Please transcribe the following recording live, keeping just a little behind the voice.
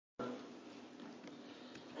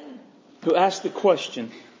who asked the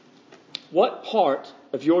question, what part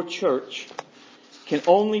of your church can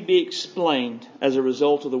only be explained as a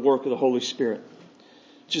result of the work of the Holy Spirit?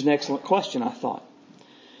 Which is an excellent question, I thought.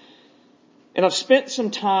 And I've spent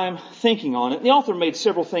some time thinking on it. The author made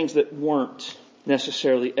several things that weren't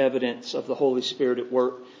necessarily evidence of the Holy Spirit at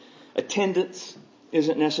work. Attendance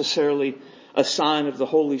isn't necessarily a sign of the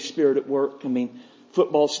Holy Spirit at work. I mean,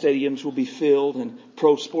 football stadiums will be filled and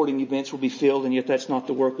pro sporting events will be filled, and yet that's not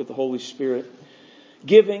the work of the Holy Spirit.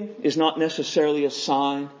 Giving is not necessarily a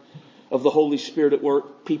sign of the Holy Spirit at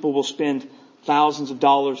work. People will spend thousands of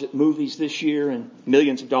dollars at movies this year and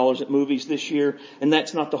millions of dollars at movies this year, and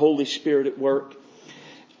that's not the Holy Spirit at work.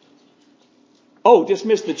 Oh,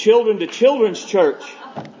 dismiss the children to children's church.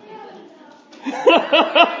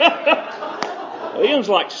 Liam's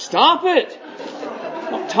like, stop it.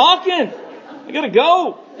 I'm talking. I gotta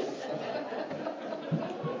go.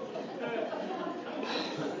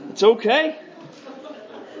 It's okay.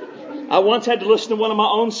 I once had to listen to one of my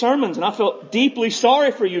own sermons and I felt deeply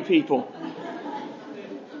sorry for you people.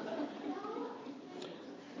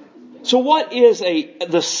 So what is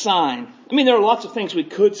the sign? I mean, there are lots of things we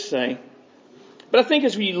could say, but I think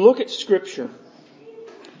as we look at Scripture,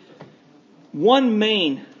 one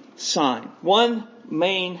main sign, one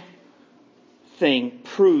main thing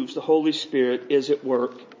proves the Holy Spirit is at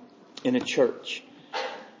work in a church.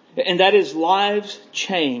 And that is lives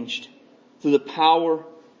changed through the power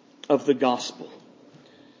of the gospel.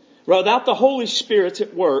 Without the Holy Spirit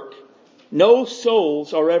at work, no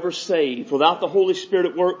souls are ever saved. Without the Holy Spirit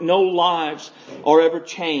at work, no lives are ever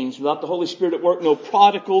changed. Without the Holy Spirit at work, no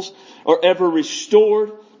prodigals are ever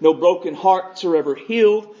restored. No broken hearts are ever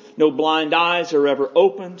healed. No blind eyes are ever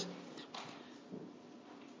opened.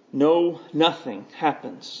 No, nothing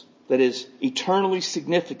happens that is eternally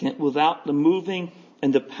significant without the moving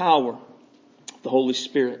and the power of the Holy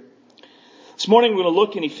Spirit. This morning we're going to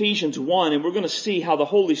look in Ephesians 1 and we're going to see how the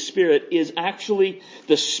Holy Spirit is actually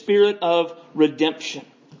the Spirit of redemption.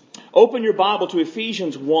 Open your Bible to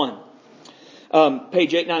Ephesians 1,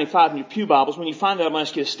 page 895 in your pew Bibles. When you find that, I'm going to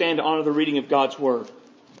ask you to stand to honor the reading of God's Word.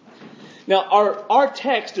 Now our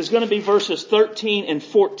text is going to be verses 13 and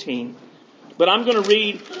 14. But I'm going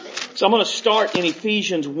to start in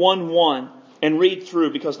Ephesians 1:1 and read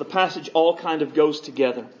through because the passage all kind of goes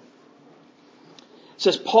together. It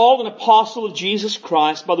says, Paul, an apostle of Jesus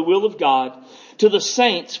Christ by the will of God, to the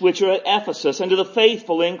saints which are at Ephesus and to the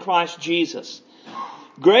faithful in Christ Jesus.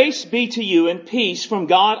 Grace be to you and peace from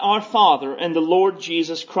God our Father and the Lord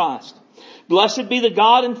Jesus Christ. Blessed be the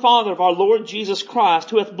God and Father of our Lord Jesus Christ,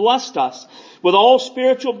 who hath blessed us with all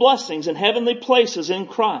spiritual blessings in heavenly places in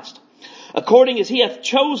Christ, according as he hath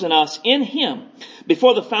chosen us in him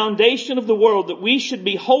before the foundation of the world, that we should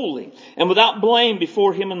be holy and without blame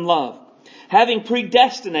before him in love, having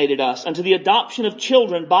predestinated us unto the adoption of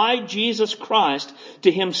children by Jesus Christ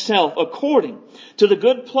to himself, according to the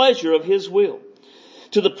good pleasure of his will,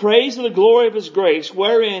 to the praise of the glory of his grace,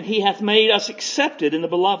 wherein he hath made us accepted in the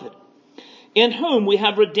beloved, in whom we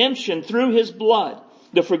have redemption through his blood,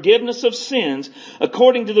 the forgiveness of sins,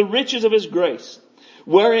 according to the riches of his grace,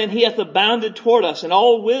 wherein he hath abounded toward us in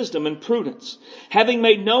all wisdom and prudence, having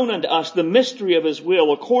made known unto us the mystery of his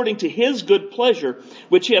will, according to his good pleasure,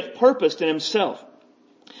 which he hath purposed in himself,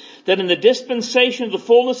 that in the dispensation of the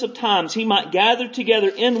fullness of times he might gather together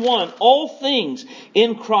in one all things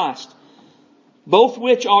in Christ, both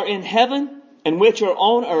which are in heaven and which are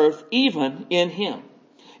on earth, even in him,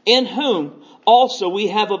 in whom also we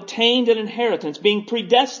have obtained an inheritance, being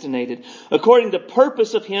predestinated according to the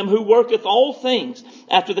purpose of him who worketh all things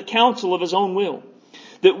after the counsel of his own will,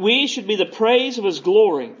 that we should be the praise of his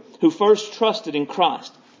glory, who first trusted in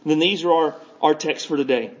Christ. And then these are our texts for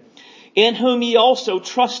today. In whom ye also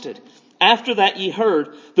trusted, after that ye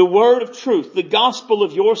heard the word of truth, the gospel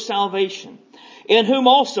of your salvation, in whom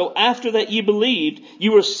also, after that ye believed,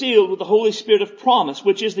 you were sealed with the Holy Spirit of promise,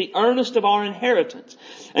 which is the earnest of our inheritance,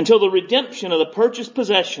 until the redemption of the purchased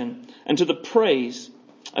possession, unto the praise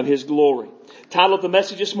of his glory. The title of the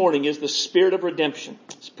message this morning is The Spirit of Redemption.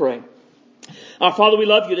 Let's pray. Our Father, we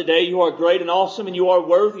love you today. You are great and awesome, and you are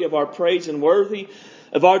worthy of our praise and worthy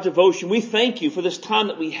of our devotion. We thank you for this time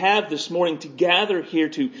that we have this morning to gather here,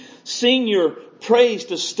 to sing your praise,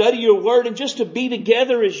 to study your word, and just to be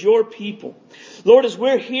together as your people. Lord, as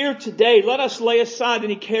we're here today, let us lay aside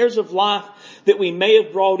any cares of life that we may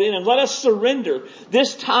have brought in, and let us surrender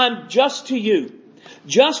this time just to you.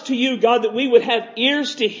 Just to you, God, that we would have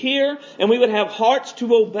ears to hear and we would have hearts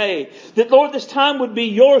to obey. That, Lord, this time would be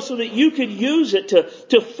yours so that you could use it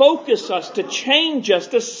to focus us, to change us,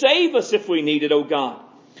 to save us if we need it, oh God.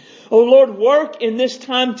 Oh Lord, work in this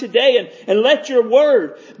time today and let your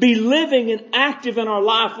word be living and active in our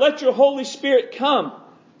life. Let your Holy Spirit come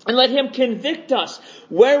and let Him convict us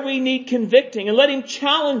where we need convicting, and let Him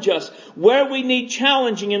challenge us where we need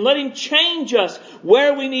challenging, and let Him change us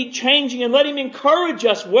where we need changing, and let Him encourage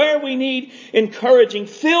us where we need encouraging.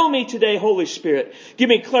 Fill me today, Holy Spirit. Give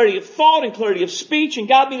me clarity of thought and clarity of speech, and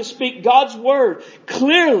guide me to speak God's word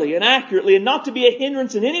clearly and accurately, and not to be a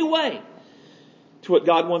hindrance in any way to what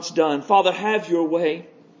God wants done. Father, have your way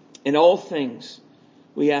in all things,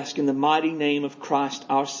 we ask in the mighty name of Christ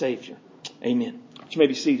our Savior. Amen. You may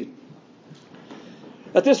be seated.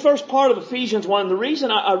 At this first part of Ephesians 1, the reason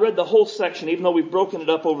I read the whole section, even though we've broken it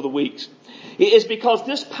up over the weeks, is because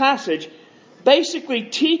this passage basically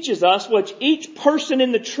teaches us what each person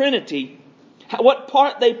in the Trinity, what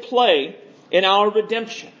part they play in our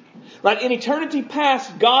redemption. Right? In eternity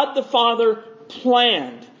past, God the Father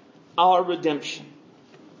planned our redemption.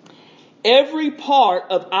 Every part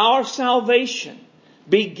of our salvation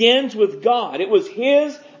begins with God. It was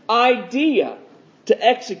His idea to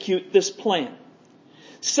execute this plan.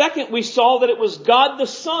 Second, we saw that it was God the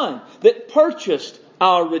Son that purchased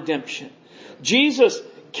our redemption. Jesus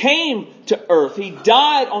came to earth. He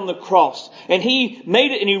died on the cross, and He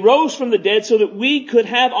made it, and He rose from the dead so that we could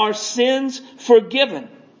have our sins forgiven.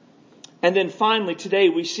 And then finally today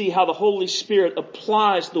we see how the Holy Spirit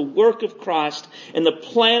applies the work of Christ and the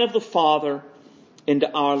plan of the Father into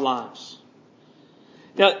our lives.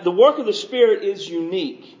 Now, the work of the Spirit is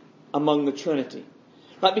unique among the Trinity.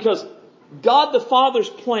 Right? Because God the Father's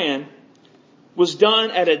plan was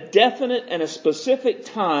done at a definite and a specific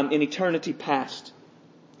time in eternity past.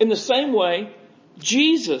 In the same way,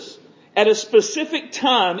 Jesus, at a specific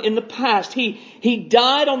time in the past, He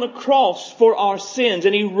died on the cross for our sins,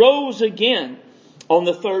 and He rose again on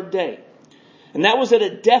the third day. And that was at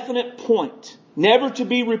a definite point, never to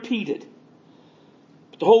be repeated.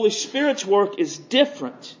 But the Holy Spirit's work is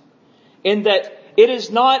different in that it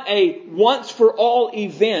is not a once-for-all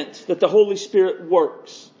event that the Holy Spirit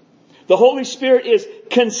works. The Holy Spirit is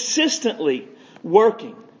consistently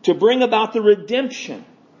working to bring about the redemption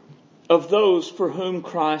of those for whom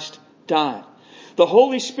Christ died. The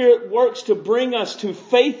Holy Spirit works to bring us to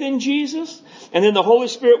faith in Jesus, and then the Holy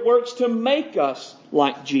Spirit works to make us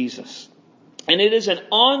like Jesus. And it is an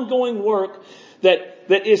ongoing work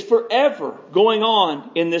that is forever going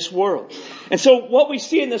on in this world. And so what we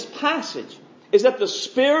see in this passage is that the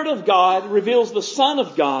Spirit of God reveals the Son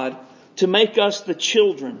of God to make us the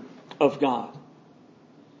children of God.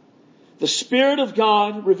 The Spirit of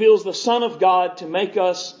God reveals the Son of God to make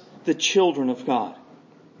us the children of God.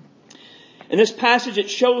 In this passage, it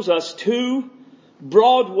shows us two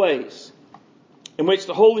broad ways in which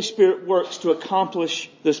the Holy Spirit works to accomplish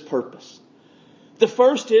this purpose. The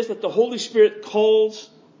first is that the Holy Spirit calls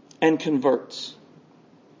and converts.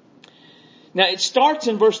 Now, it starts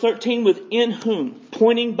in verse 13 with "in whom,"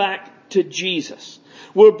 pointing back to Jesus.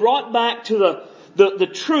 We're brought back to the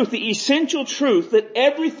truth, the essential truth that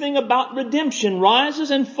everything about redemption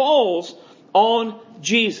rises and falls on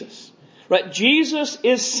Jesus. Right? Jesus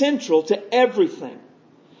is central to everything.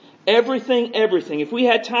 Everything. If we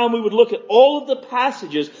had time, we would look at all of the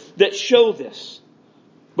passages that show this.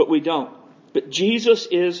 But we don't. But Jesus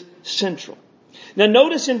is central. Now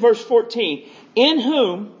notice in verse 14, "in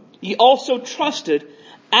whom ye also trusted,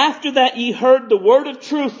 after that ye heard the word of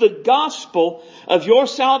truth, the gospel of your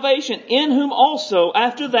salvation, in whom also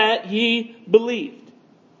after that ye believed."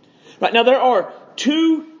 Right, now there are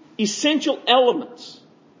two essential elements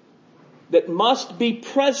that must be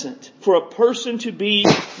present for a person to be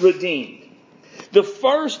redeemed. The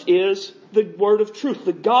first is the word of truth,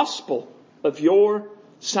 the gospel of your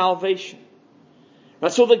salvation.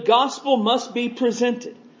 Right, so the gospel must be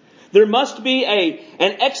presented. There must be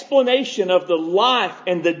an explanation of the life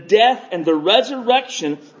and the death and the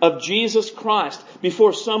resurrection of Jesus Christ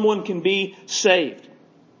before someone can be saved.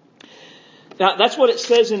 Now, that's what it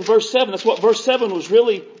says in verse 7. That's what verse 7 was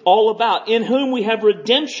really all about. "In whom we have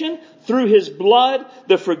redemption through His blood,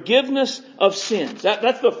 the forgiveness of sins."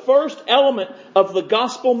 That's the first element of the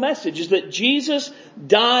gospel message, is that Jesus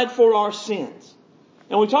died for our sins.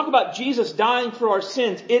 And when we talk about Jesus dying for our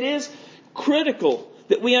sins, it is critical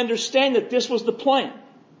that we understand that this was the plan.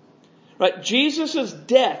 Right? Jesus'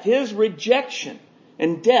 death, His rejection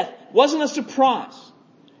and death, wasn't a surprise.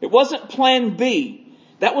 It wasn't plan B.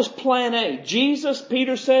 That was plan A. Jesus,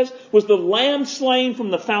 Peter says, was the lamb slain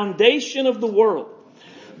from the foundation of the world.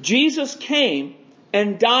 Jesus came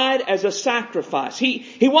and died as a sacrifice. He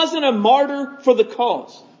wasn't a martyr for the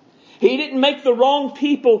cause. He didn't make the wrong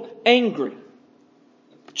people angry.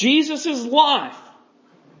 Jesus' life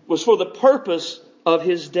was for the purpose of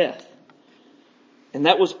His death. And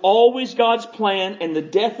that was always God's plan, and the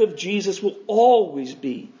death of Jesus will always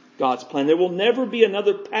be God's plan. There will never be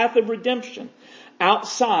another path of redemption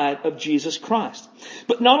outside of Jesus Christ.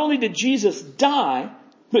 But not only did Jesus die,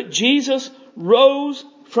 but Jesus rose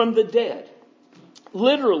from the dead.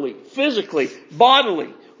 Literally, physically,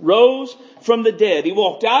 bodily, rose from the dead. He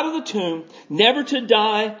walked out of the tomb, never to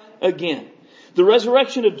die again. The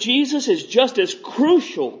resurrection of Jesus is just as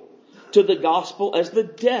crucial to the gospel as the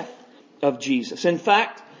death of Jesus. In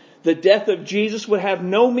fact, the death of Jesus would have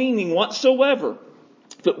no meaning whatsoever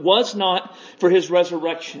if it was not for His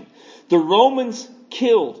resurrection. The Romans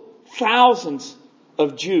killed thousands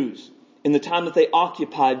of Jews in the time that they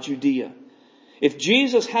occupied Judea. If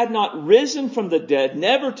Jesus had not risen from the dead,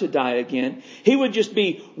 never to die again, He would just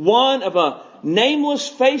be one of a nameless,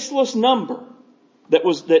 faceless number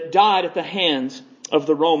that died at the hands of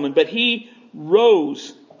the Roman. But He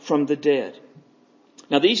rose from the dead.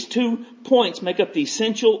 Now these 2 points make up the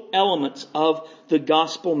essential elements of the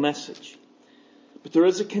gospel message. But there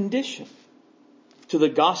is a condition to the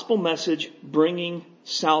gospel message bringing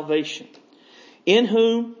salvation. In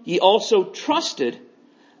whom ye also trusted,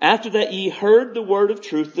 after that ye heard the word of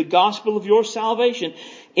truth, the gospel of your salvation,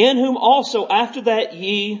 in whom also after that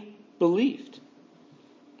ye believed.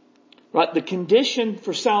 Right? The condition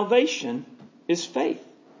for salvation is faith.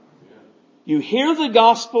 You hear the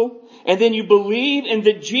gospel, and then you believe in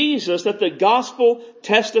the Jesus that the gospel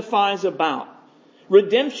testifies about.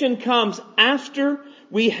 Redemption comes after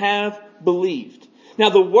we have believed. Now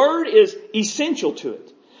the word is essential to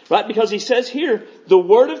it. Right? Because he says here, the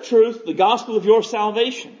word of truth, the gospel of your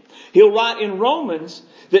salvation. He'll write in Romans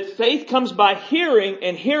that faith comes by hearing,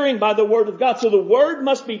 and hearing by the word of God. So the word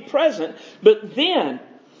must be present, but then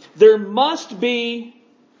there must be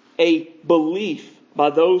a belief by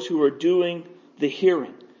those who are doing the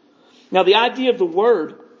hearing. Now the idea of the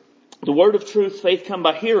word of truth, faith come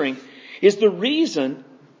by hearing, is the reason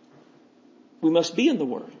we must be in the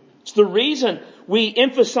word. It's the reason we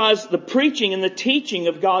emphasize the preaching and the teaching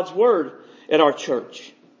of God's word at our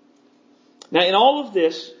church. Now in all of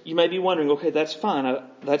this, you may be wondering, okay, that's fine.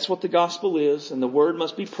 That's what the gospel is, and the word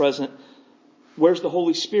must be present. Where's the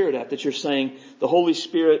Holy Spirit at that you're saying the Holy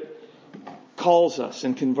Spirit calls us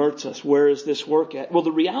and converts us? Where is this work at? Well,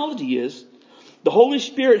 the reality is the Holy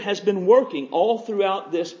Spirit has been working all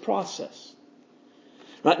throughout this process.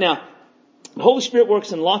 Right now, the Holy Spirit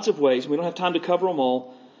works in lots of ways. We don't have time to cover them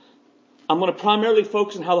all. I'm going to primarily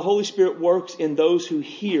focus on how the Holy Spirit works in those who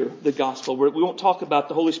hear the gospel. We won't talk about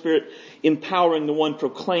the Holy Spirit empowering the one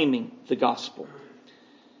proclaiming the gospel.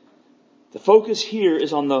 The focus here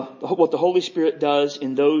is on what the Holy Spirit does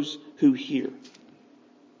in those who hear.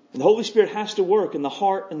 And the Holy Spirit has to work in the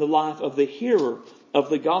heart and the life of the hearer of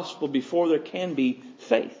the gospel before there can be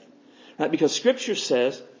faith. Right? Because Scripture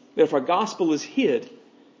says that if our gospel is hid,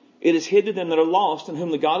 it is hid to them that are lost, in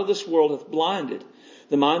whom the God of this world hath blinded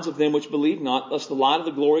the minds of them which believe not, lest the light of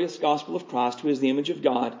the glorious gospel of Christ, who is the image of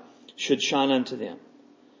God, should shine unto them.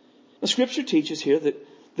 The Scripture teaches here that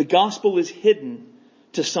the gospel is hidden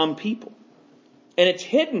to some people. And it's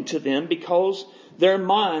hidden to them because their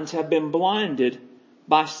minds have been blinded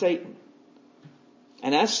by Satan.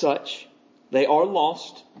 And as such, they are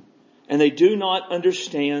lost and they do not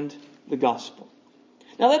understand the gospel.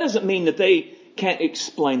 Now that doesn't mean that they can't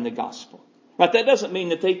explain the gospel. Right? That doesn't mean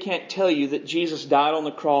that they can't tell you that Jesus died on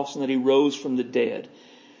the cross and that He rose from the dead.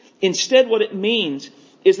 Instead, what it means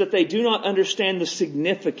is that they do not understand the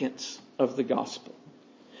significance of the gospel.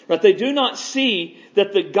 Right? They do not see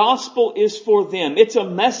that the gospel is for them. It's a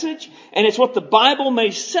message and it's what the Bible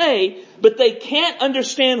may say, but they can't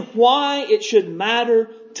understand why it should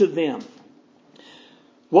matter to them.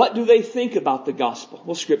 What do they think about the gospel?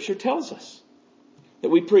 Well, Scripture tells us that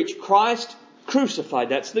we preach Christ crucified.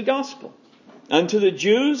 That's the gospel. Unto the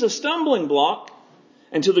Jews a stumbling block,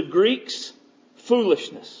 and to the Greeks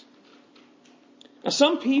foolishness. Now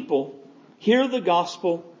some people hear the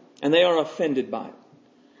gospel and they are offended by it.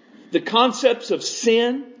 The concepts of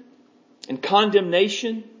sin and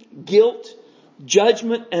condemnation, guilt,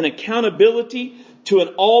 judgment, and accountability to an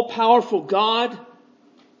all-powerful God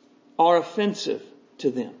are offensive to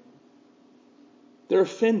them. They're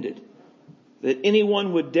offended that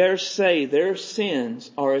anyone would dare say their sins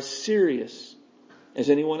are as serious as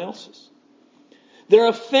anyone else's. They're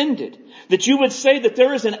offended that you would say that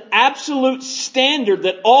there is an absolute standard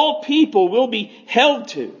that all people will be held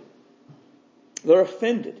to. They're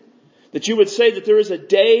offended that you would say that there is a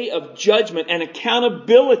day of judgment and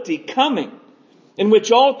accountability coming in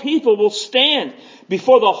which all people will stand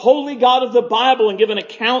before the holy God of the Bible and give an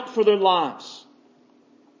account for their lives.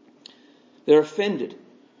 They're offended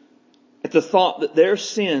at the thought that their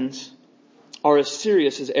sins are as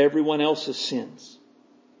serious as everyone else's sins.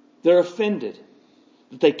 They're offended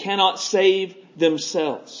that they cannot save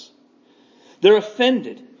themselves. They're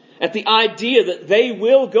offended at the idea that they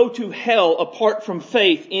will go to hell apart from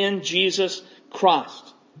faith in Jesus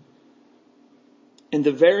Christ. And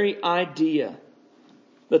the very idea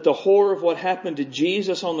that the horror of what happened to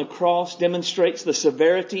Jesus on the cross demonstrates the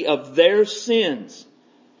severity of their sins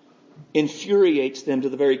infuriates them to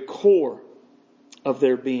the very core of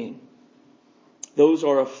their being. Those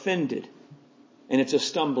are offended, and it's a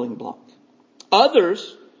stumbling block.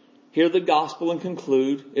 Others hear the gospel and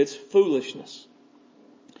conclude it's foolishness.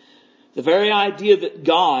 The very idea that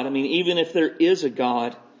God, even if there is a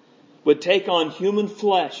God, would take on human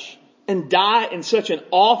flesh and die in such an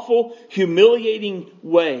awful, humiliating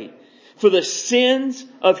way for the sins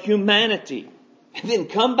of humanity and then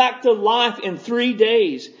come back to life in 3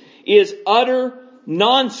 days is utter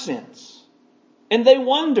nonsense. And they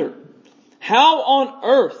wonder, how on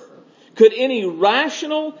earth could any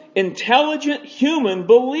rational, intelligent human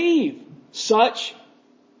believe such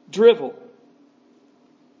drivel?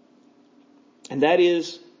 And that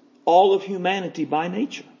is all of humanity by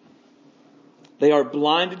nature. They are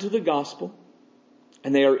blinded to the gospel,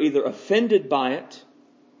 and they are either offended by it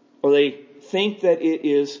or they think that it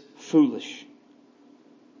is foolish.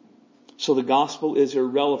 So the gospel is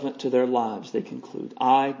irrelevant to their lives, they conclude.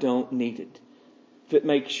 I don't need it. If it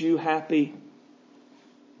makes you happy,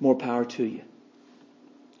 more power to you.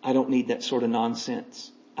 I don't need that sort of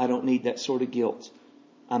nonsense. I don't need that sort of guilt.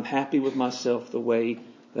 I'm happy with myself the way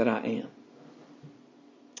that I am.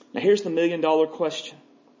 Now here's the $1 million question.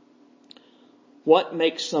 What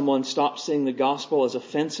makes someone stop seeing the gospel as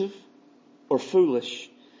offensive or foolish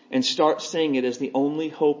and start seeing it as the only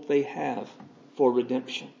hope they have for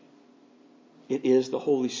redemption? It is the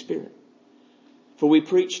Holy Spirit. For we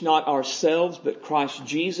preach not ourselves, but Christ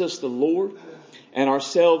Jesus the Lord, and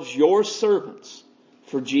ourselves your servants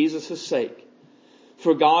for Jesus' sake.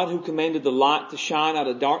 For God, who commanded the light to shine out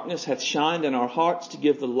of darkness, hath shined in our hearts to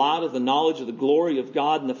give the light of the knowledge of the glory of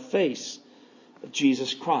God in the face of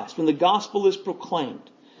Jesus Christ. When the gospel is proclaimed,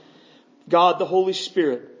 God, the Holy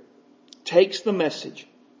Spirit, takes the message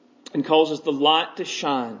and causes the light to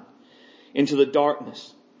shine into the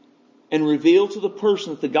darkness and reveal to the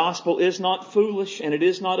person that the gospel is not foolish and it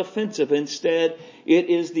is not offensive. Instead, it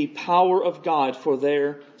is the power of God for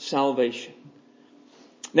their salvation.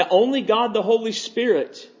 Now, only God, the Holy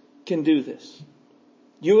Spirit, can do this.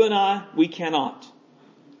 You and I, we cannot.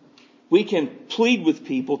 We can plead with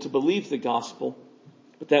people to believe the gospel,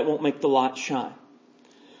 but that won't make the light shine.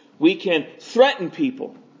 We can threaten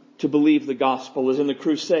people to believe the gospel, as in the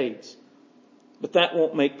Crusades, but that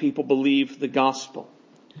won't make people believe the gospel.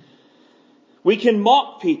 We can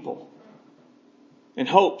mock people in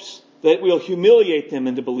hopes that we'll humiliate them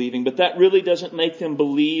into believing, but that really doesn't make them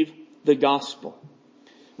believe the gospel.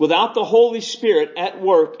 Without the Holy Spirit at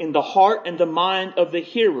work in the heart and the mind of the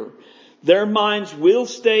hearer, their minds will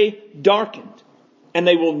stay darkened and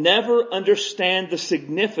they will never understand the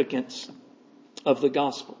significance of the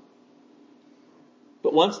gospel.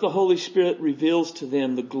 But once the Holy Spirit reveals to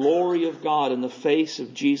them the glory of God in the face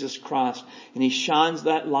of Jesus Christ, and He shines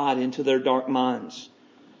that light into their dark minds,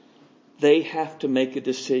 they have to make a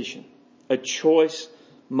decision. A choice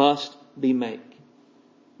must be made.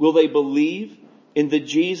 Will they believe in the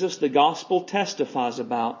Jesus the gospel testifies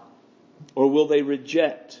about, or will they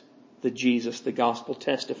reject the Jesus the gospel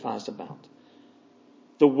testifies about?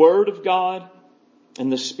 The Word of God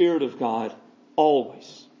and the Spirit of God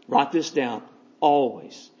always, write this down,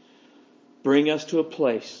 always bring us to a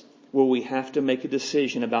place where we have to make a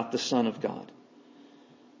decision about the Son of God.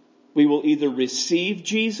 We will either receive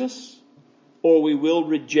Jesus or we will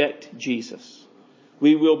reject Jesus.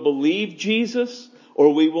 We will believe Jesus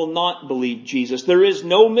or we will not believe Jesus. There is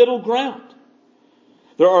no middle ground.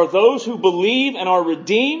 There are those who believe and are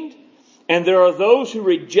redeemed, and there are those who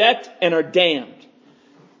reject and are damned.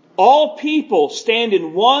 All people stand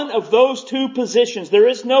in one of those two positions. There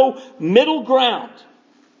is no middle ground.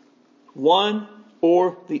 One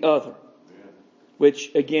or the other.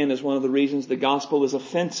 Which again is one of the reasons the gospel is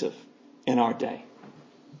offensive in our day.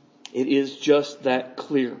 It is just that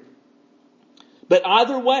clear. But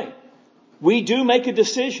either way, we do make a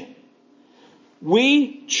decision.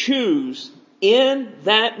 We choose in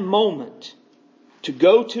that moment to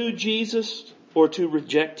go to Jesus or to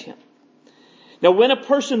reject Him. Now, when a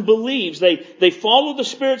person believes, they follow the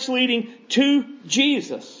Spirit's leading to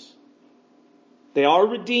Jesus. They are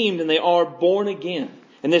redeemed and they are born again.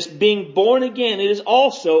 And this being born again, it is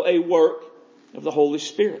also a work of the Holy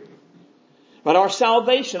Spirit. But our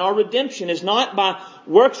salvation, our redemption is not by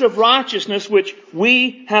works of righteousness which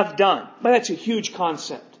we have done. But that's a huge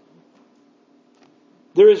concept.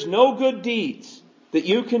 There is no good deeds that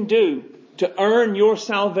you can do to earn your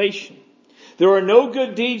salvation. There are no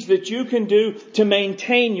good deeds that you can do to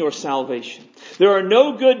maintain your salvation. There are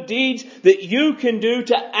no good deeds that you can do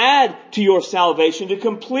to add to your salvation, to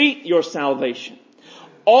complete your salvation.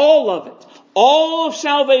 All of it, all of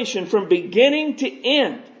salvation from beginning to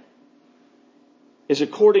end is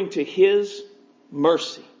according to His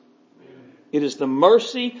mercy. It is the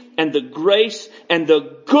mercy and the grace and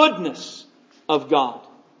the goodness of God.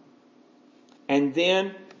 And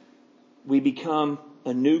then we become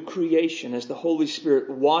a new creation as the Holy Spirit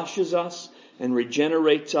washes us and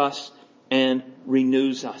regenerates us and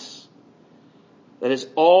renews us. That is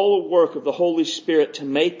all a work of the Holy Spirit to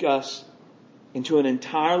make us into an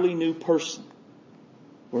entirely new person.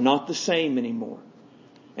 We're not the same anymore.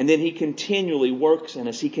 And then He continually works in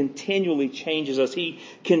us. He continually changes us. He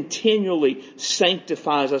continually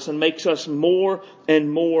sanctifies us and makes us more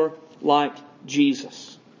and more like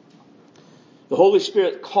Jesus. The Holy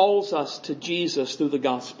Spirit calls us to Jesus through the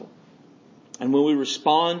gospel. And when we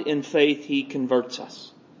respond in faith, He converts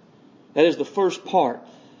us. That is the first part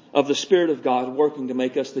of the Spirit of God working to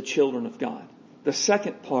make us the children of God. The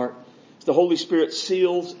second part is the Holy Spirit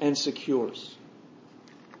seals and secures.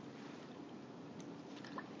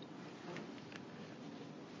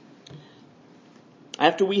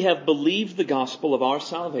 After we have believed the gospel of our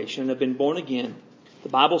salvation and have been born again, the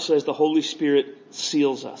Bible says the Holy Spirit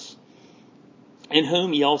seals us. In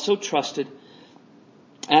whom ye also trusted.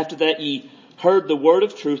 After that ye heard the word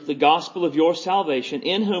of truth, the gospel of your salvation,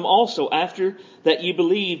 in whom also after that ye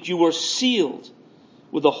believed, you were sealed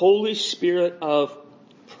with the Holy Spirit of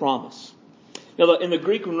promise. Now, in the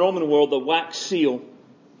Greek and Roman world, the wax seal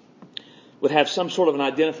would have some sort of an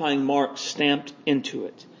identifying mark stamped into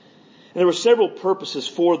it. And there were several purposes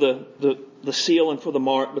for the seal and for the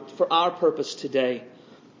mark, but for our purpose today,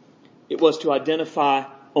 it was to identify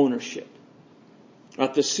ownership.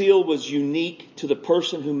 Right, the seal was unique to the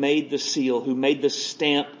person who made the seal, who made the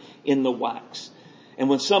stamp in the wax. And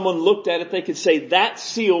when someone looked at it, they could say, that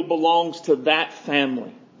seal belongs to that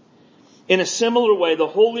family. In a similar way, the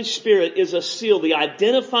Holy Spirit is a seal, the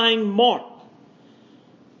identifying mark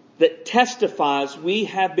that testifies we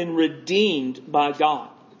have been redeemed by God.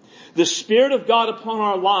 The Spirit of God upon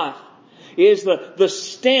our life is the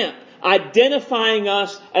stamp identifying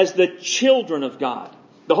us as the children of God.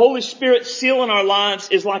 The Holy Spirit seal in our lives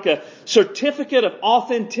is like a certificate of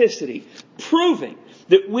authenticity, proving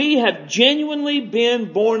that we have genuinely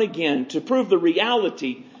been born again, to prove the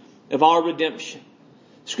reality of our redemption.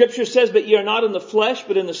 Scripture says, but ye are not in the flesh,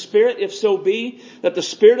 but in the Spirit, if so be that the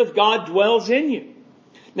Spirit of God dwells in you.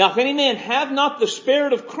 Now, if any man have not the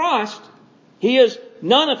Spirit of Christ, he is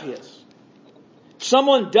none of His. If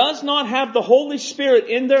someone does not have the Holy Spirit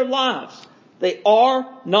in their lives, they are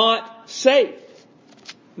not saved.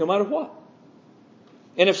 No matter what.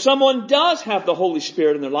 And if someone does have the Holy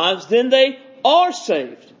Spirit in their lives, then they are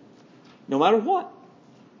saved. No matter what.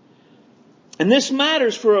 And this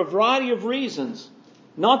matters for a variety of reasons,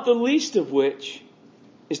 not the least of which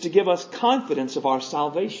is to give us confidence of our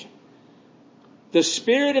salvation. The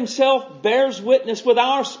Spirit Himself bears witness with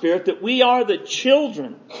our spirit that we are the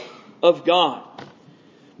children of God.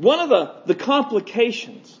 One of the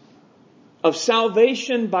complications of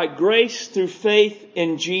salvation by grace through faith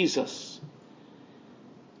in Jesus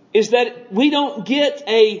is that we don't get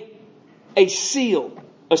a seal,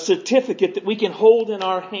 a certificate that we can hold in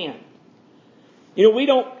our hand. You know, we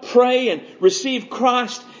don't pray and receive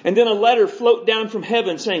Christ and then a letter float down from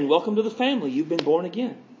heaven saying, welcome to the family, you've been born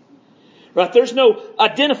again. Right? There's no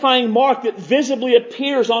identifying mark that visibly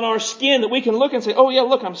appears on our skin that we can look and say, oh yeah,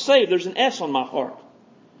 look, I'm saved. There's an S on my heart.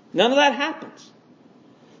 None of that happens.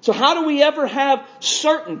 So how do we ever have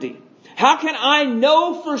certainty? How can I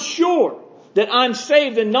know for sure that I'm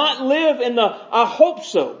saved and not live in the, I hope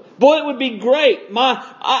so. Boy, it would be great.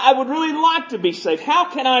 I would really like to be saved.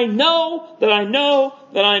 How can I know that I know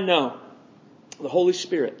that I know? The Holy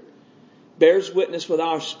Spirit bears witness with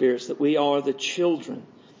our spirits that we are the children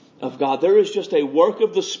of God. There is just a work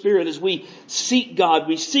of the Spirit as we seek God,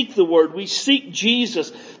 we seek the Word, we seek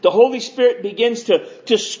Jesus. The Holy Spirit begins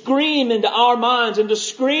to scream into our minds and to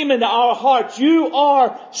scream into our hearts. You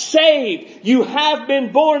are saved. You have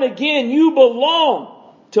been born again. You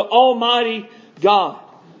belong to Almighty God.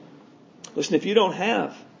 Listen, if you don't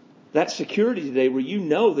have that security today where you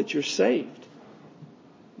know that you're saved,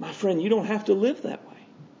 my friend, you don't have to live that way.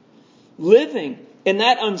 Living in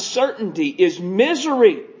that uncertainty is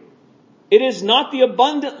misery. It is not the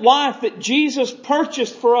abundant life that Jesus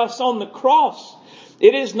purchased for us on the cross.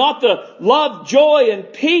 It is not the love, joy,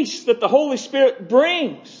 and peace that the Holy Spirit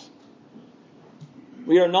brings.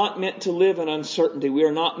 We are not meant to live in uncertainty. We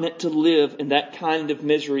are not meant to live in that kind of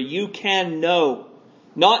misery. You can know.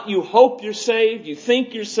 Not you hope you're saved, you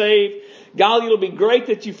think you're saved. Golly, it'll be great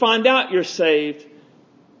that you find out you're saved.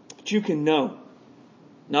 But you can know.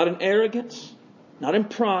 Not in arrogance, not in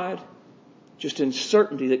pride, just in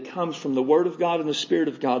certainty that comes from the Word of God and the Spirit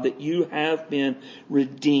of God that you have been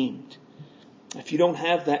redeemed. If you don't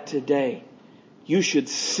have that today, you should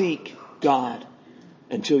seek God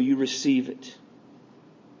until you receive it.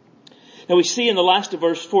 Now we see in the last of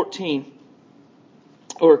verse 14,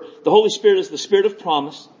 or the Holy Spirit is the Spirit of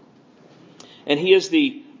promise, and He is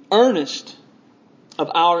the earnest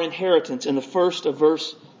of our inheritance in the first of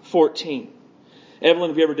verse 14.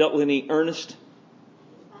 Evelyn, have you ever dealt with any earnest?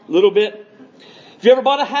 A little bit? If you ever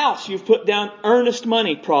bought a house, you've put down earnest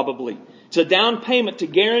money probably. It's a down payment to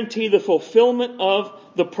guarantee the fulfillment of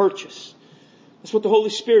the purchase. That's what the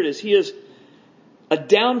Holy Spirit is. He is a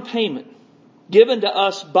down payment given to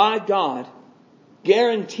us by God,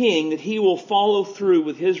 guaranteeing that He will follow through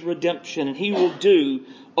with His redemption and He will do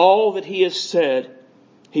all that He has said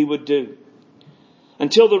He would do.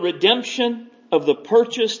 Until the redemption of the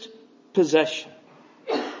purchased possession.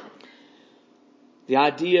 The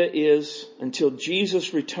idea is until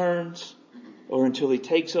Jesus returns or until He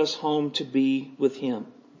takes us home to be with Him.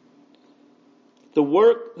 The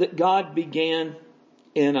work that God began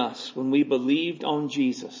in us when we believed on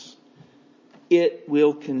Jesus, it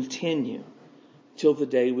will continue till the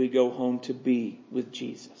day we go home to be with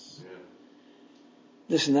Jesus.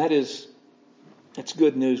 Listen, that's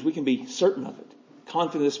good news. We can be certain of it.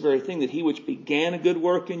 Confident of this very thing, that He which began a good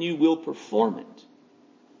work in you will perform it.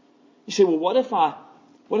 You say, well, what if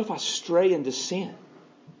I stray into sin?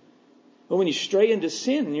 Well, when you stray into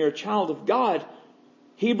sin and you're a child of God,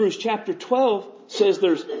 Hebrews chapter 12 says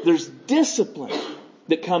there's discipline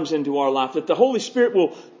that comes into our life, that the Holy Spirit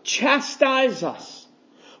will chastise us.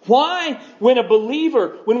 Why, when a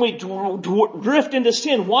believer, when we drift into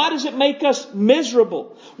sin, why does it make us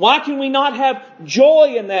miserable? Why can we not have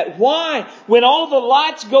joy in that? Why, when all the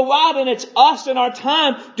lights go out and it's us and our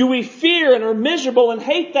time, do we fear and are miserable and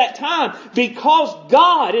hate that time? Because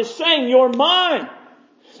God is saying, you're mine.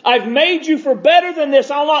 I've made you for better than this.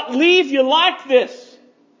 I'll not leave you like this.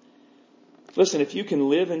 Listen, if you can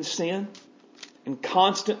live in sin and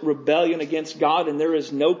constant rebellion against God and there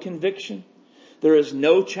is no conviction, there is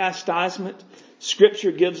no chastisement,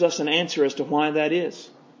 Scripture gives us an answer as to why that is.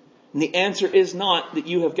 And the answer is not that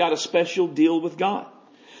you have got a special deal with God.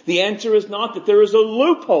 The answer is not that there is a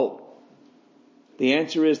loophole. The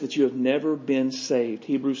answer is that you have never been saved.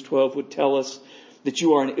 Hebrews 12 would tell us that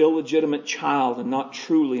you are an illegitimate child and not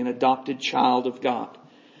truly an adopted child of God.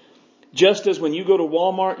 Just as when you go to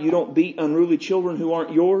Walmart, you don't beat unruly children who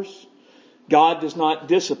aren't yours, God does not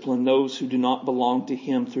discipline those who do not belong to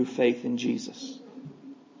Him through faith in Jesus.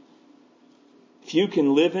 If you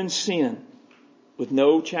can live in sin with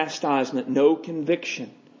no chastisement, no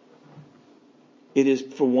conviction, it is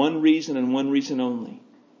for one reason and one reason only.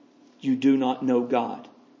 You do not know God.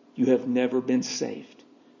 You have never been saved.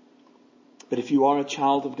 But if you are a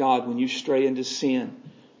child of God, when you stray into sin,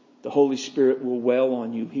 the Holy Spirit will wail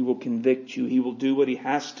on you. He will convict you. He will do what He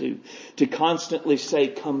has to constantly say,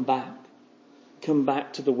 come back. Come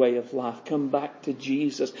back to the way of life. Come back to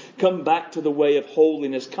Jesus. Come back to the way of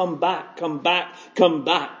holiness. Come back, come back, come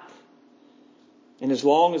back. And as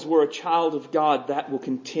long as we're a child of God, that will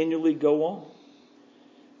continually go on.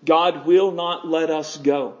 God will not let us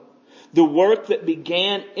go. The work that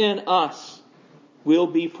began in us will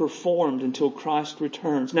be performed until Christ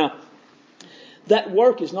returns. Now, that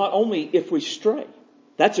work is not only if we stray.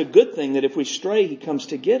 That's a good thing, that if we stray, He comes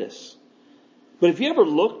to get us. But if you ever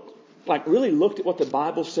really looked at what the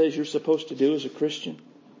Bible says you're supposed to do as a Christian?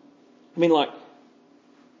 I mean,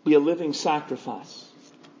 be a living sacrifice.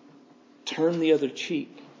 Turn the other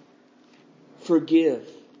cheek. Forgive.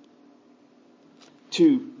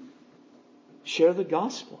 To share the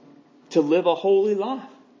gospel. To live a holy life.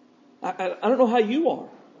 I don't know how you are.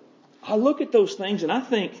 I look at those things and I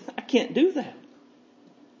think, I can't do that.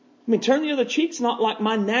 I mean, turn the other cheek's not like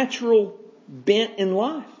my natural bent in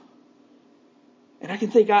life. And I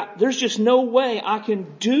can think, there's just no way I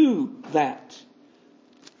can do that.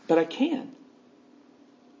 But I can.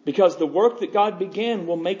 Because the work that God began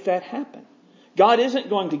will make that happen. God isn't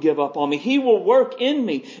going to give up on me. He will work in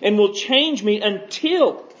me and will change me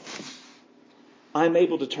until I'm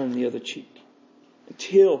able to turn the other cheek.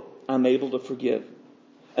 Until I'm able to forgive.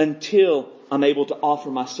 Until I'm able to offer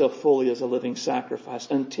myself fully as a living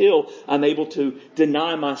sacrifice, until I'm able to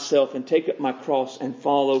deny myself and take up my cross and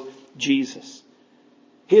follow Jesus.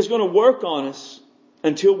 He is going to work on us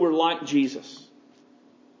until we're like Jesus.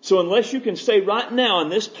 So unless you can say right now in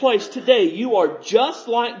this place today, you are just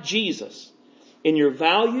like Jesus in your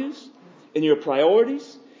values, in your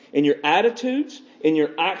priorities, in your attitudes, in your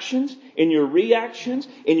actions, in your reactions,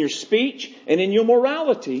 in your speech, and in your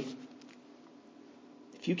morality.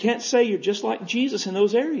 If you can't say you're just like Jesus in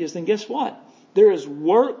those areas, then guess what? There is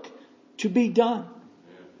work to be done.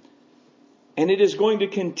 And it is going to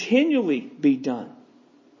continually be done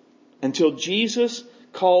until Jesus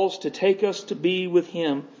calls to take us to be with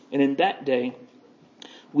Him. And in that day,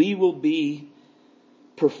 we will be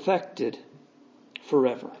perfected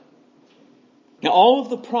forever. Now, all of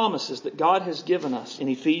the promises that God has given us in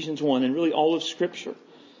Ephesians 1 and really all of Scripture,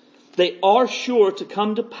 they are sure to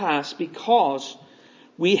come to pass because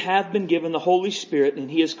we have been given the Holy Spirit,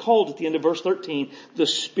 and He is called at the end of verse 13, the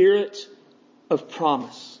Spirit of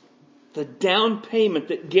promise. The down payment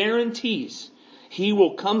that guarantees He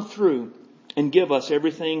will come through and give us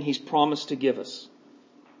everything He's promised to give us.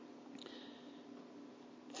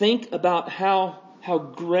 Think about how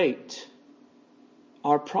great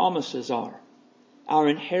our promises are. Our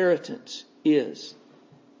inheritance is,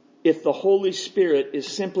 if the Holy Spirit is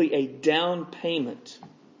simply a down payment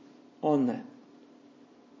on that.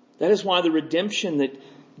 That is why the redemption that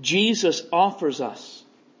Jesus offers us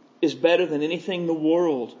is better than anything the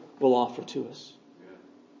world will offer to us.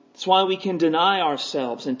 That's why we can deny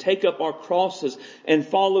ourselves and take up our crosses and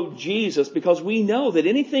follow Jesus, because we know that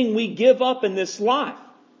anything we give up in this life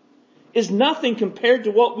is nothing compared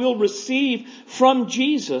to what we'll receive from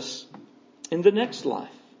Jesus in the next life.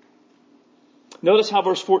 Notice how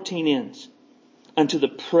verse 14 ends. Unto the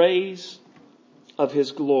praise of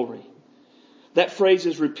His glory. That phrase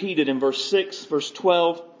is repeated in verse 6, verse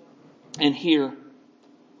 12, and here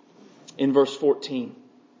in verse 14.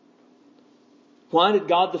 Why did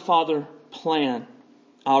God the Father plan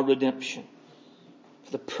our redemption?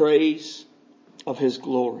 For the praise of His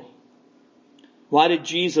glory. Why did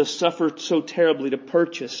Jesus suffer so terribly to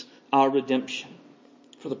purchase our redemption?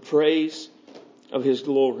 For the praise of His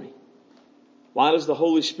glory. Why does the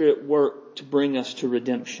Holy Spirit work to bring us to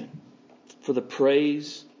redemption? For the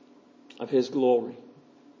praise of His glory.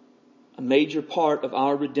 A major part of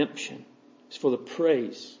our redemption is for the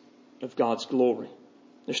praise of God's glory.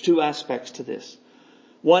 There's two aspects to this.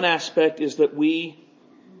 One aspect is that we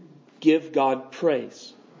give God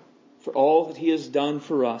praise for all that He has done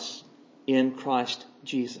for us in Christ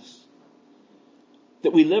Jesus.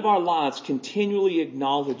 That we live our lives continually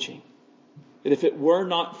acknowledging that if it were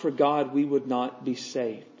not for God, we would not be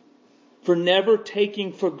saved. For never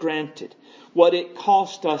taking for granted what it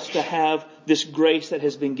cost us to have this grace that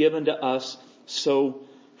has been given to us so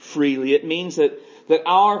freely. It means that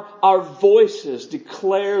our voices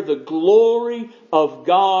declare the glory of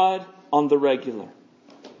God on the regular.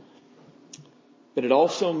 But it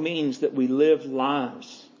also means that we live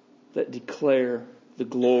lives that declare the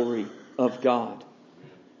glory of God.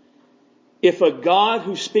 If a God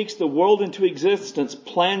who speaks the world into existence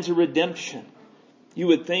plans a redemption, you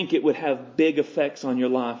would think it would have big effects on your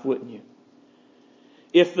life, wouldn't you?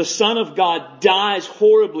 If the Son of God dies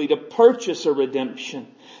horribly to purchase a redemption,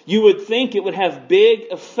 you would think it would have big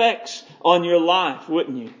effects on your life,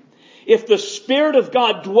 wouldn't you? If the Spirit of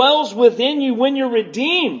God dwells within you when you're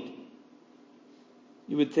redeemed,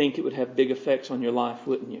 you would think it would have big effects on your life,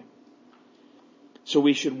 wouldn't you? So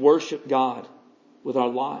we should worship God with our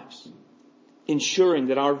lives, ensuring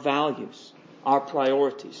that our values, our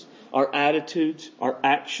priorities, our attitudes, our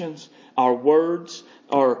actions, our words,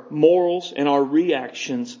 our morals, and our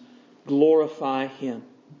reactions glorify Him.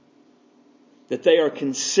 That they are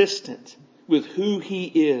consistent with who He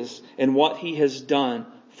is and what He has done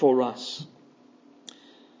for us.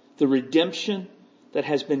 The redemption that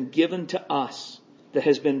has been given to us, that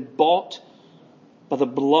has been bought by the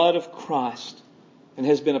blood of Christ and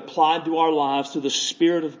has been applied to our lives through the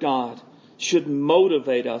Spirit of God, should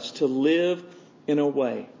motivate us to live in a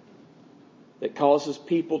way that causes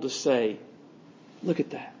people to say, look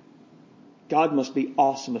at that. God must be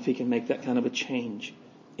awesome if He can make that kind of a change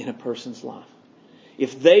in a person's life.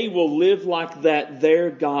 If they will live like that, their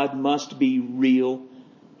God must be real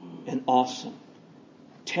and awesome.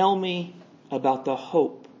 Tell me about the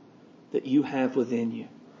hope that you have within you.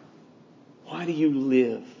 Why do you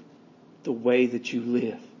live the way that you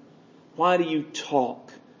live? Why do you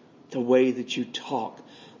talk the way that you talk?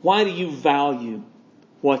 Why do you value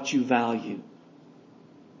what you value?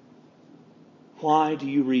 Why do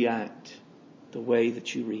you react the way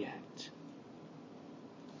that you react?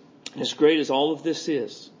 As great as all of this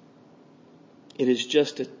is, it is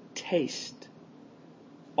just a taste.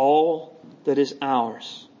 All that is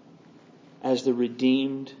ours as the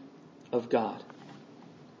redeemed of God.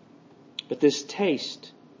 But this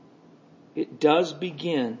taste, it does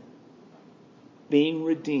begin being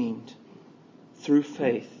redeemed through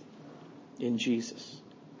faith in Jesus.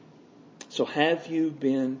 So have you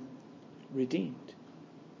been redeemed?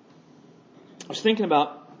 I was thinking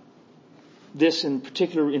about this in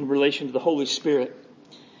particular in relation to the Holy Spirit.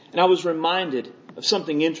 And I was reminded of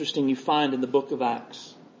something interesting you find in the book of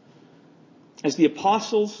Acts. As the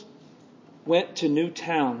apostles went to new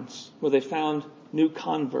towns where they found new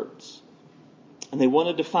converts, and they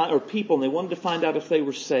wanted to find, or people, and they wanted to find out if they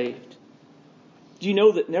were saved. Do you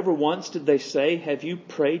know that never once did they say, have you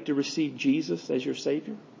prayed to receive Jesus as your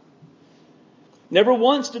Savior? Never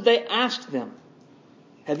once did they ask them,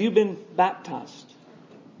 have you been baptized?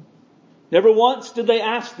 Never once did they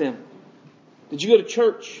ask them, did you go to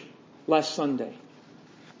church last Sunday?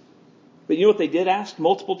 But you know what they did ask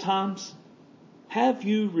multiple times? Have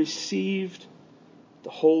you received the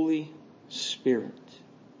Holy Spirit?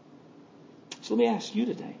 So let me ask you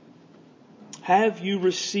today. Have you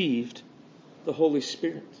received the Holy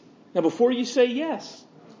Spirit? Now before you say yes,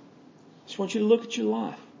 I just want you to look at your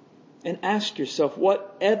life and ask yourself,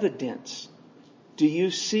 what evidence do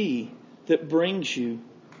you see that brings you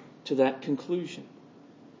to that conclusion?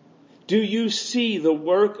 Do you see the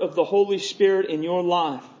work of the Holy Spirit in your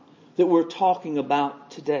life that we're talking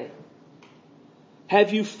about today?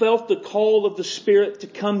 Have you felt the call of the Spirit to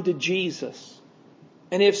come to Jesus?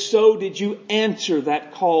 And if so, did you answer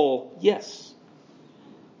that call? Yes.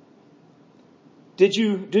 Do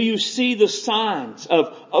you see the signs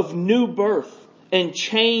of new birth and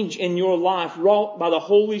change in your life wrought by the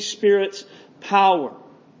Holy Spirit's power?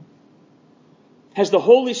 Has the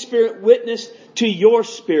Holy Spirit witnessed to your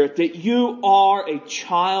spirit that you are a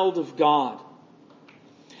child of God?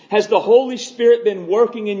 Has the Holy Spirit been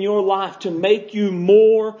working in your life to make you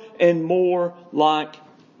more and more like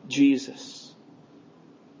Jesus?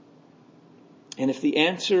 And if the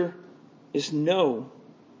answer is no,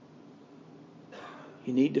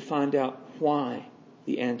 you need to find out why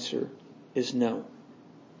the answer is no.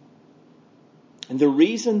 And the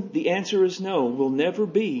reason the answer is no will never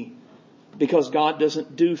be because God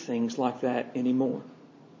doesn't do things like that anymore.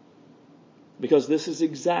 Because this is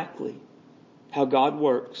exactly how God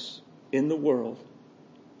works in the world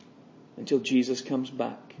until Jesus comes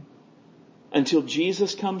back. Until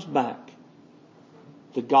Jesus comes back,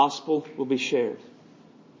 the gospel will be shared.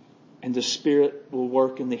 And the Spirit will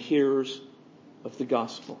work in the hearers of the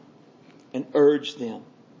gospel and urge them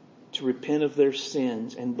to repent of their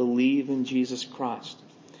sins and believe in Jesus Christ.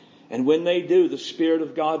 And when they do, the Spirit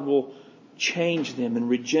of God will change them and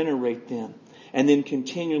regenerate them, and then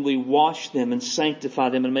continually wash them and sanctify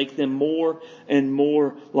them and make them more and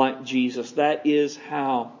more like Jesus. That is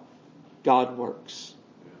how God works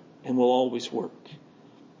and will always work.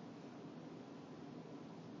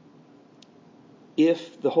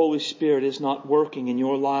 If the Holy Spirit is not working in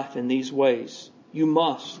your life in these ways, you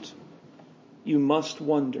must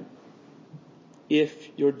wonder if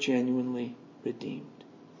you're genuinely redeemed.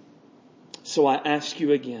 So I ask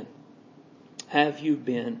you again, have you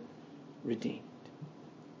been redeemed?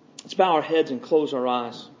 Let's bow our heads and close our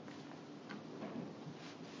eyes.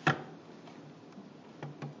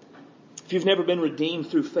 If you've never been redeemed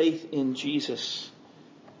through faith in Jesus,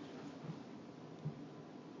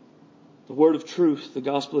 the word of truth, the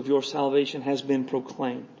gospel of your salvation has been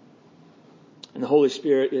proclaimed. And the Holy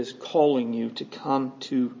Spirit is calling you to come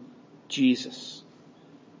to Jesus.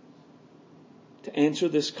 To answer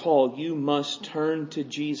this call, you must turn to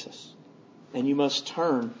Jesus. And you must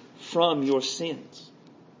turn from your sins.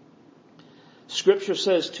 Scripture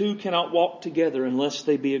says two cannot walk together unless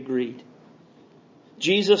they be agreed.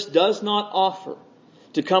 Jesus does not offer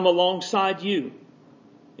to come alongside you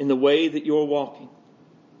in the way that you're walking.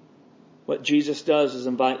 What Jesus does is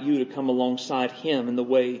invite you to come alongside Him in the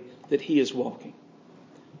way that He is walking.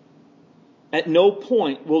 At no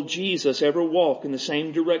point will Jesus ever walk in the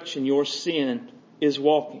same direction your sin is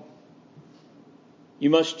walking. You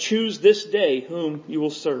must choose this day whom you will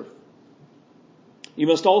serve. You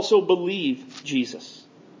must also believe Jesus.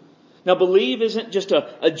 Now, believe isn't just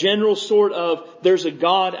a general sort of there's a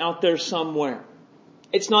God out there somewhere.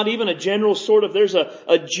 It's not even a general sort of there's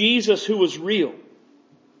a Jesus who was real.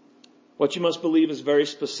 What you must believe is very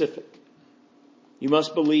specific. You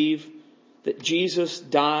must believe that Jesus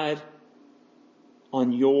died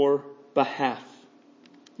on your behalf.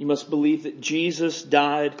 You must believe that Jesus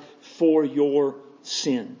died for your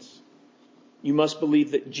sins. You must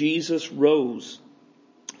believe that Jesus rose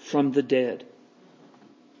from the dead.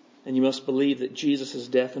 And you must believe that Jesus'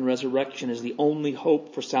 death and resurrection is the only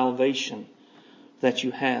hope for salvation that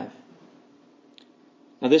you have.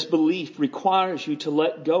 Now, this belief requires you to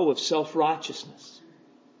let go of self-righteousness.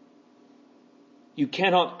 You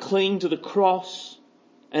cannot cling to the cross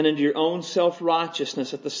and into your own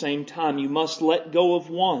self-righteousness at the same time. You must let go of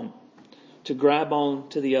one to grab on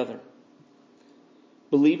to the other.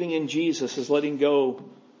 Believing in Jesus is letting go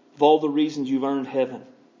of all the reasons you've earned heaven.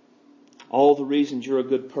 All the reasons you're a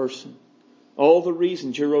good person. All the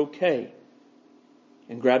reasons you're okay.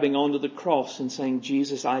 And grabbing onto the cross and saying,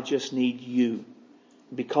 Jesus, I just need you.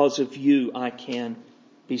 Because of you, I can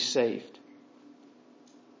be saved.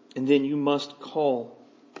 And then you must call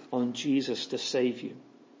on Jesus to save you.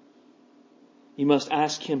 You must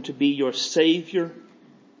ask Him to be your Savior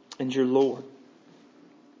and your Lord.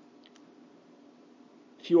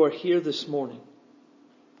 If you are here this morning,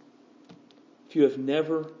 if you have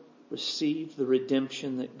never received the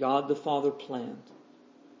redemption that God the Father planned,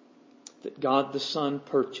 that God the Son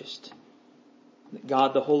purchased, that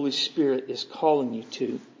God the Holy Spirit is calling you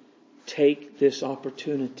to, take this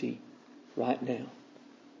opportunity right now.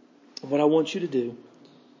 And what I want you to do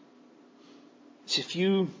is, if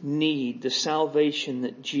you need the salvation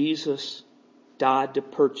that Jesus died to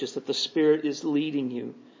purchase, that the Spirit is leading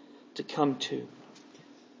you to come to,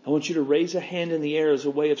 I want you to raise a hand in the air as a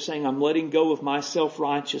way of saying, I'm letting go of my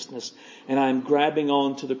self-righteousness and I'm grabbing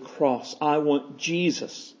on to the cross. I want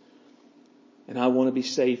Jesus and I want to be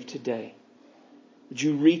saved today. Would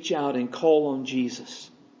you reach out and call on Jesus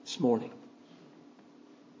this morning?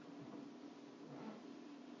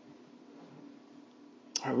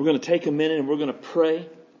 All right, we're going to take a minute and we're going to pray.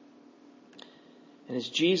 And as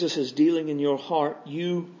Jesus is dealing in your heart,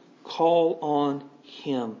 you call on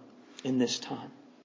Him in this time.